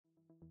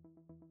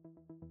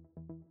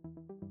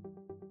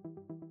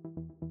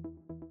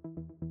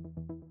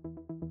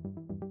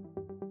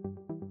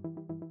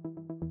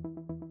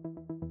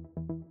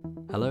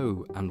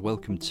Hello and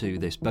welcome to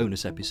this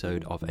bonus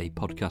episode of a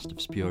podcast of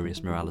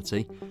spurious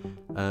morality.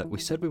 We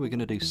said we were going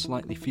to do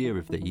slightly fewer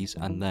of these,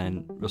 and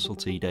then Russell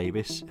T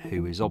Davies,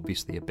 who is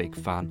obviously a big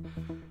fan,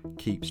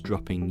 keeps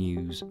dropping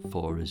news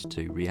for us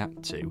to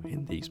react to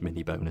in these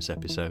mini bonus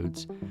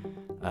episodes.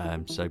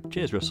 So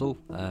cheers, Russell.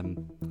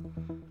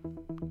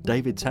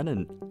 David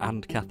Tennant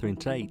and Catherine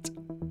Tate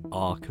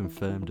are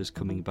confirmed as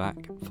coming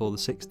back for the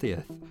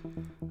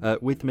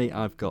 60th. With me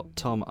I've got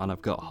Tom and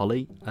I've got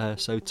Holly.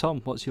 So Tom,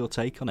 what's your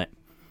take on it?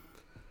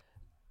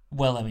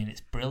 Well, I mean,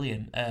 it's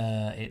brilliant.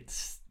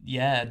 It's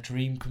a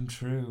dream come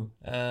true.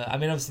 I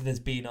mean, obviously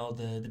there's been all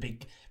the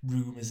big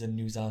rumours and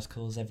news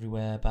articles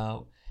everywhere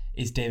about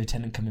is David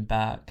Tennant coming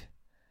back.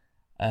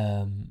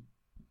 So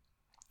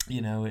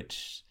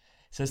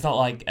it's not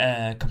like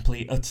a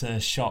complete utter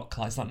shock.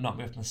 Like, it's not knocked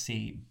me off my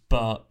seat,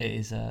 but it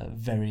is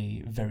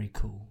very, very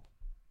cool.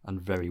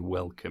 And very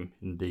welcome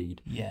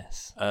indeed.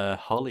 Yes.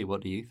 Holly, what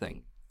do you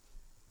think?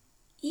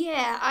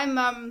 Yeah, I'm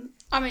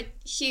a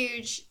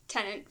huge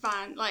Tennant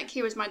fan. Like,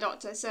 he was my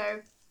doctor, so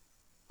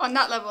on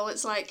that level,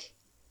 it's like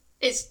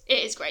it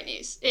is great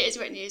news. It is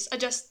great news. I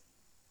just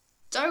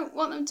don't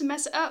want them to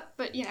mess it up,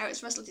 but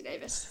it's Russell T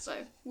Davies,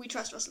 so we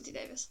trust Russell T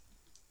Davies.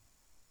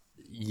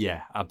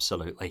 Yeah,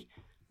 absolutely.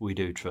 We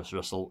do trust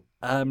Russell.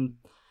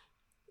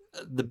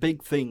 The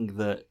big thing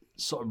that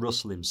sort of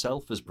Russell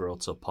himself has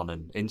brought up on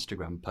an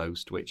Instagram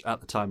post, which at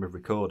the time of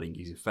recording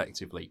he's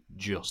effectively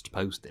just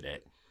posted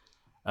it,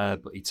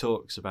 but he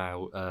talks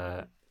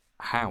about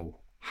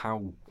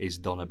how is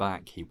Donna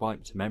back? He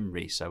wiped a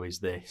memory, so is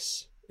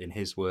this, in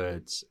his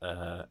words,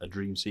 a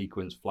dream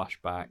sequence,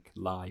 flashback,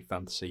 lie,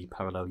 fantasy,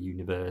 parallel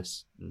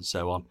universe, and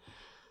so on.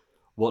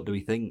 What do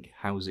we think?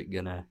 How's it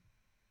gonna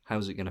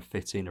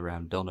fit in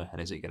around Donna, and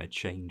is it gonna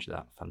change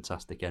that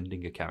fantastic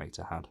ending a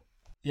character had?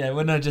 Yeah,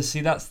 well, no, just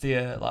see, that's the,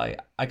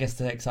 I guess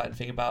the exciting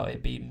thing about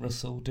it being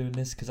Russell doing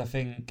this, because I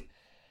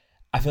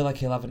feel like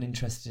he'll have an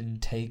interesting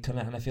take on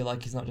it, and I feel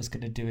like he's not just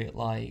going to do it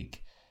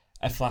like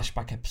a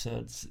flashback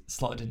episode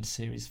slotted into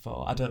series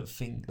 4. I don't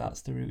think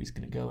that's the route he's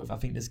going to go with. I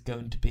think there's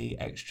going to be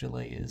extra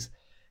layers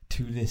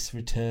to this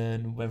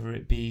return, whether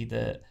it be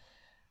that,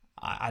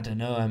 I don't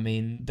know, I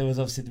mean, there was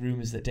obviously the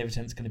rumours that David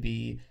Tennant's going to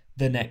be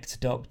the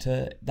next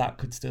Doctor. That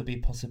could still be a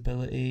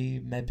possibility,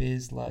 maybe,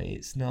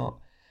 it's not.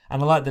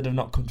 And I like that they've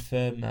not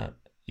confirmed that,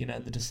 they're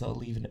just sort of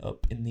leaving it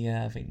up in the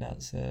air. I think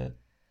that's,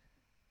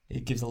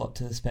 it gives a lot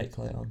to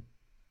speculate on.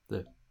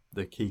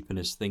 They're keeping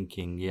us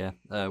thinking, yeah.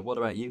 What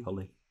about you,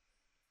 Holly?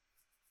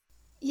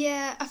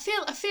 Yeah, I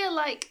feel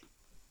like,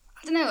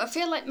 I don't know, I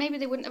feel like maybe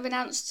they wouldn't have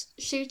announced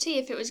Ncuti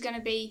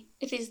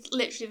if he's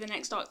literally the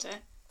next Doctor.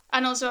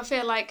 And also I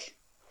feel like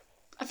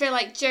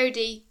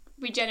Jodie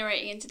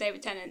regenerating into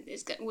David Tennant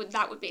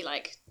would be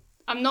like,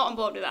 I'm not on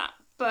board with that,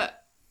 But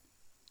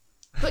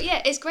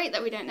yeah, it's great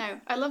that we don't know.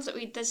 I love that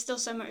there's still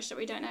so much that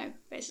we don't know,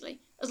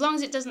 basically. As long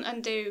as it doesn't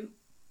undo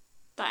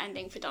that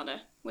ending for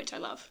Donna, which I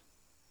love.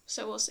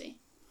 So we'll see.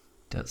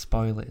 Don't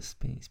spoil it. It's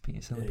been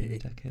a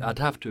decade. I'd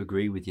have to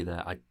agree with you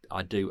there.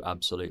 I do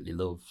absolutely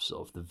love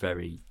sort of the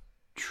very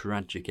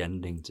tragic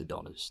ending to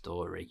Donna's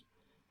story.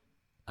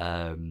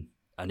 And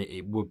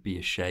it would be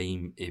a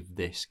shame if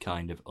this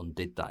kind of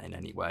undid that in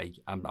any way.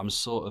 I'm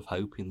sort of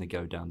hoping they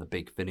go down the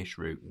big finish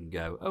route and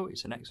go, oh,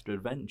 it's an extra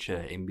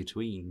adventure in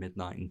between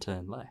midnight and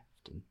turn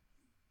left, and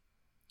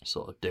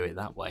sort of do it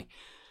that way.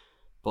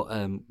 But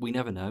we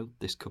never know.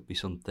 This could be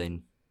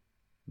something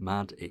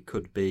mad. It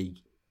could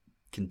be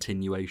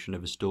continuation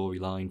of a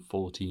storyline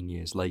 14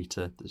 years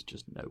later. There's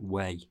just no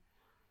way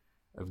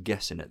of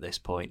guessing at this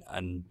point.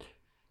 And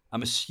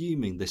I'm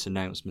assuming this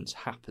announcement's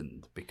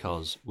happened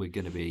because we're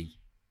going to be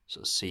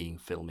sort of seeing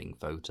filming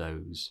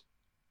photos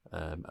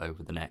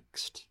over the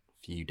next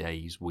few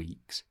days,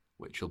 weeks,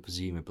 which will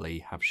presumably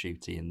have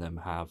Ncuti in them,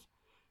 have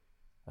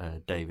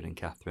David and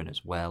Catherine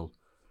as well.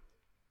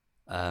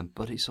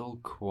 But it's all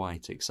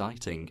quite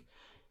exciting.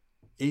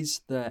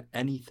 Is there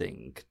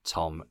anything,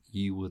 Tom,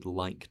 you would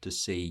like to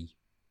see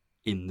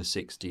in the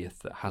 60th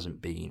that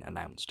hasn't been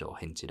announced or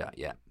hinted at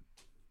yet?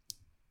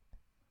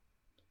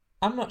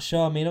 I'm not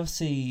sure. I mean,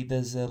 obviously,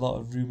 there's a lot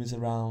of rumours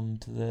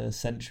around the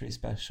Century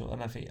special,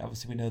 and I think,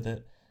 obviously, we know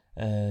that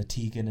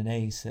Tegan and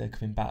Ace are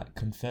coming back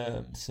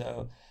confirmed.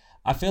 So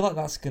I feel like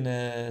that's going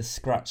to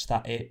scratch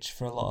that itch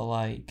for a lot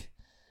of,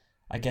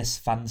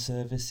 fan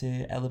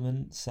service-y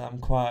elements.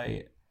 I'm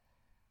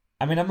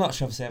not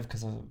sure, obviously,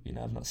 because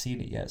I've not seen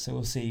it yet, so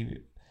we'll see.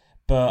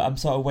 But I'm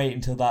sort of waiting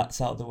until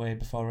that's out of the way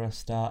before I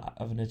start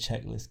having a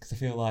checklist, because I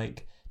feel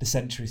like the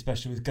Century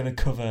special is going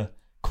to cover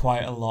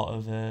quite a lot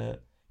of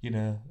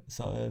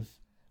sort of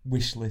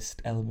wish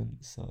list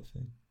elements sort of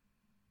thing.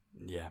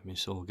 Yeah,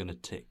 it's all going to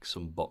tick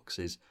some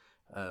boxes.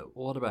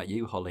 What about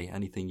you, Holly?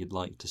 Anything you'd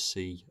like to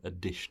see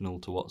additional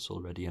to what's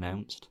already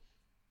announced?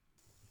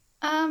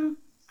 I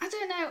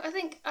don't know. I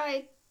think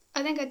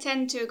I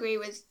tend to agree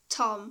with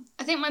Tom.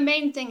 I think my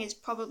main thing is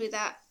probably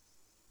that,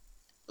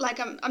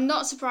 I'm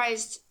not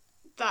surprised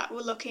that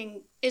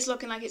it's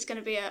looking like it's going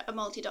to be a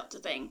multi-Doctor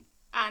thing,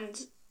 and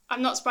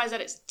I'm not surprised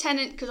that it's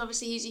Tennant, because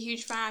obviously he's a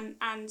huge fan,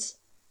 and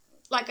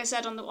like I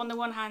said, on the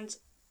one hand,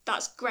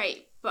 that's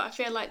great. But I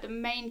feel like the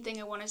main thing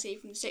I want to see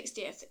from the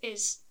 60th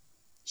is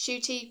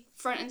Ncuti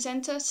front and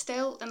centre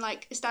still, and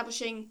like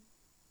establishing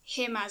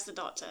him as the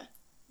Doctor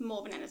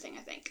more than anything,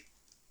 I think.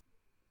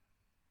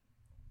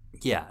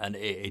 Yeah, and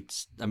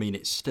it's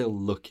still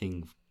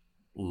looking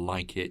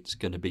like it's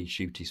going to be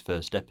Ncuti's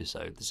first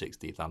episode, the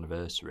 60th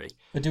anniversary.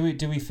 But do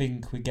we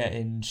think we're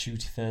getting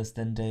Ncuti first,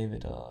 then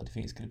David, or do you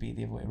think it's going to be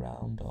the other way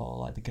around, or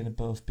like they're going to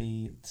both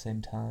be at the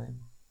same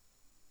time?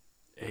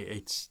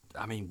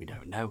 We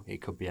don't know.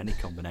 It could be any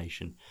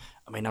combination.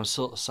 I was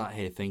sort of sat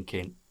here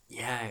thinking,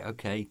 yeah,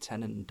 okay,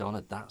 Tennant and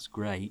Donna, that's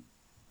great,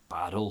 but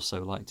I'd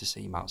also like to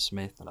see Matt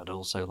Smith, and I'd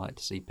also like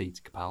to see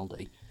Peter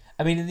Capaldi.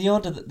 In the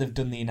order that they've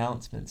done the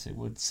announcements, it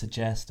would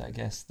suggest, I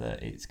guess,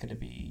 that it's going to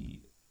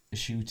be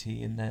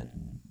Ncuti and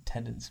then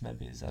Tennant's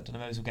maybe. I don't know,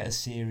 maybe we'll get a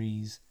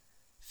series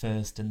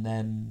first and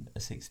then a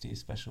 60th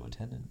special with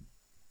Tennant.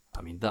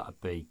 That'd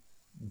be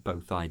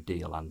both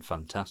ideal and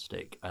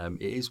fantastic.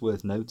 It is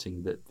worth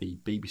noting that the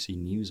BBC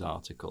News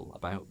article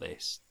about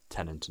this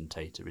Tennant and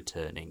Tate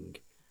returning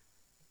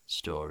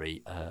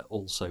story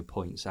also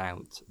points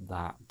out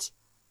that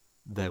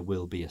there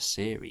will be a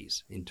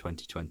series in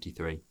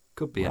 2023.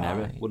 Could be an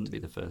error, wouldn't be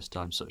the first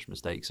time such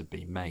mistakes have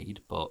been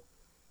made, but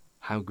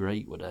how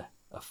great would a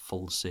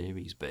full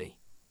series be?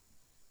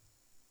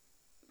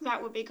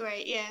 That would be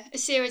great, yeah. A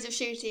series of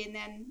Ncuti and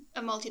then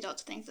a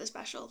multi-Doctor thing for the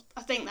special.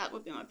 I think that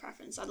would be my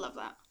preference. I'd love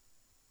that.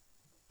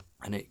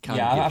 And it kind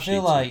of gives I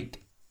feel Ncuti...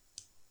 like...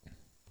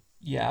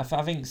 Yeah,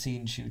 I think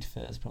seeing Ncuti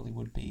first probably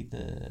would be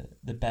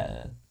the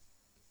better...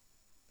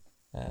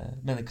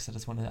 mainly because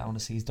I want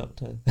to see his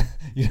Doctor.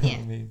 You know what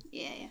I mean?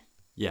 Yeah.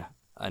 Yeah,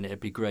 and it'd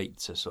be great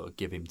to sort of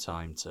give him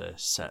time to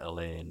settle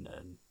in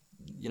and,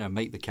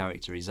 make the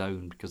character his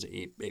own, because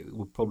it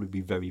would probably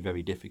be very,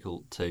 very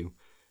difficult to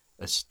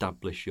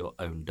establish your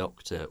own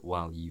Doctor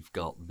while you've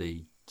got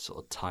the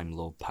sort of Time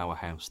Lord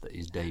powerhouse that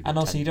is David. And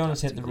also, you don't want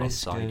to take the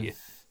risk of... You.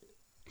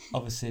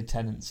 Obviously,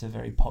 Tennant's a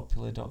very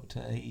popular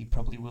Doctor. He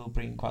probably will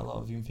bring quite a lot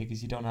of viewing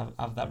figures. You don't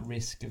have that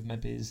risk of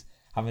maybe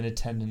having a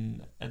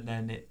Tennant and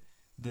then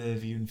the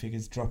viewing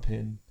figures drop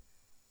in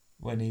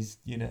when he's,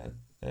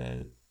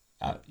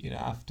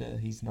 after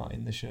he's not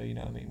in the show, you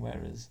know what I mean?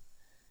 Whereas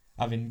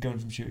going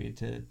from Ncuti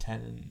to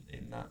Tennant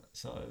in that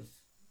sort of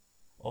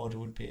order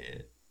would be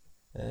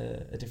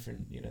a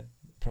different,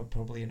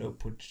 probably an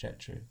upward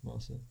trajectory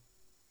more so.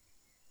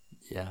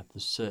 Yeah,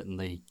 there's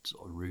certainly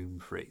sort of room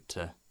for it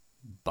to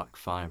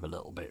backfire a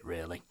little bit,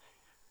 really.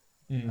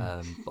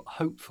 But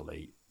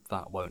hopefully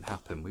that won't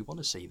happen. We want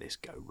to see this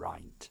go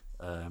right.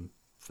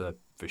 For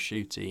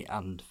Ncuti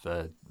and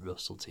for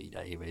Russell T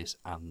Davies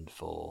and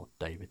for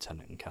David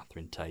Tennant and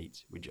Catherine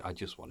Tate. I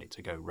just want it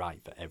to go right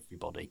for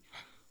everybody,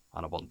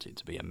 and I want it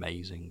to be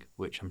amazing,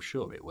 which I'm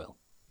sure it will.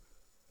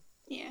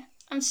 Yeah,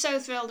 I'm so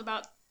thrilled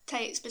about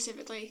Tate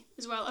specifically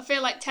as well. I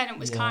feel like Tennant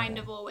was kind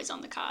of always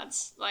on the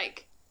cards,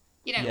 like,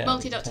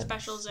 multi-Doctor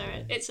specials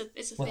are it's a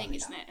thing,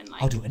 isn't it? And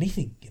like, I'll do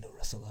anything,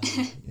 Russell,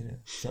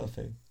 sort of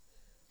thing.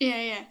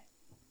 Yeah.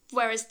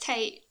 Whereas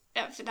Tate,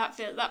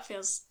 that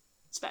feels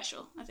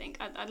special, I think.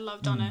 I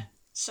love Donna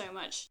so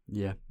much.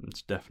 Yeah,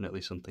 it's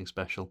definitely something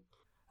special.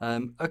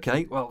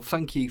 Okay, well,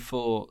 thank you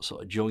for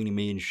sort of joining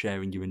me and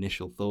sharing your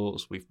initial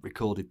thoughts. We've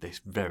recorded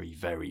this very,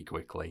 very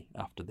quickly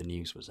after the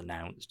news was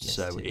announced. Yes,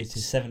 so it is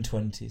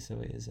 7:20, so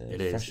it is.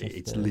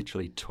 It's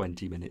literally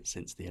 20 minutes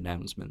since the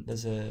announcement.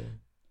 There's a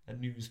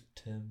news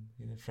term,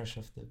 fresh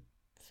off the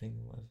thing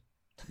or whatever.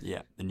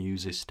 Yeah, the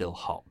news is still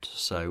hot,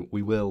 so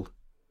we will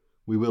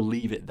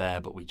leave it there,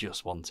 but we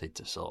just wanted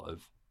to sort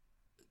of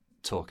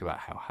talk about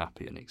how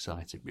happy and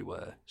excited we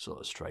were sort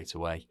of straight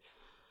away.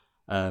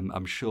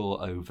 I'm sure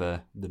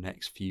over the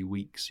next few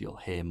weeks you'll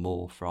hear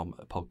more from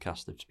a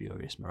podcast of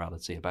Spurious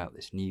Morality about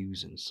this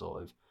news and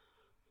sort of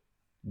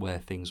where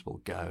things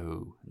will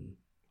go and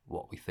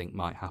what we think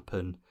might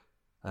happen.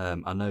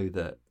 I know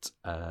that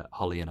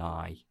Holly and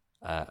I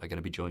are going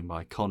to be joined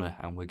by Connor,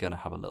 and we're going to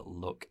have a little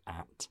look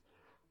at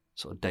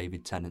sort of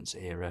David Tennant's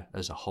era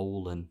as a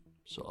whole and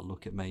sort of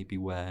look at maybe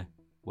where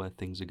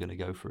things are going to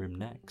go for him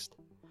next.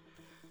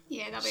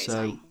 Yeah, that'll be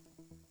exciting.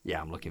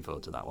 Yeah, I'm looking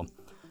forward to that one.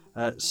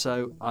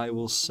 So I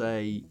will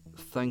say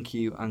thank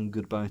you and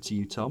goodbye to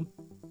you, Tom.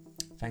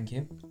 Thank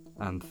you.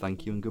 And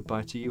thank you and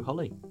goodbye to you,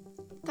 Holly.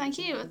 Thank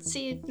you. I'll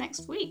see you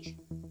next week,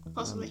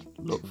 possibly.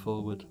 Look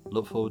forward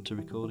to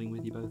recording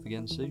with you both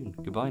again soon.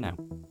 Goodbye now.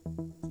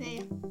 See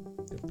ya.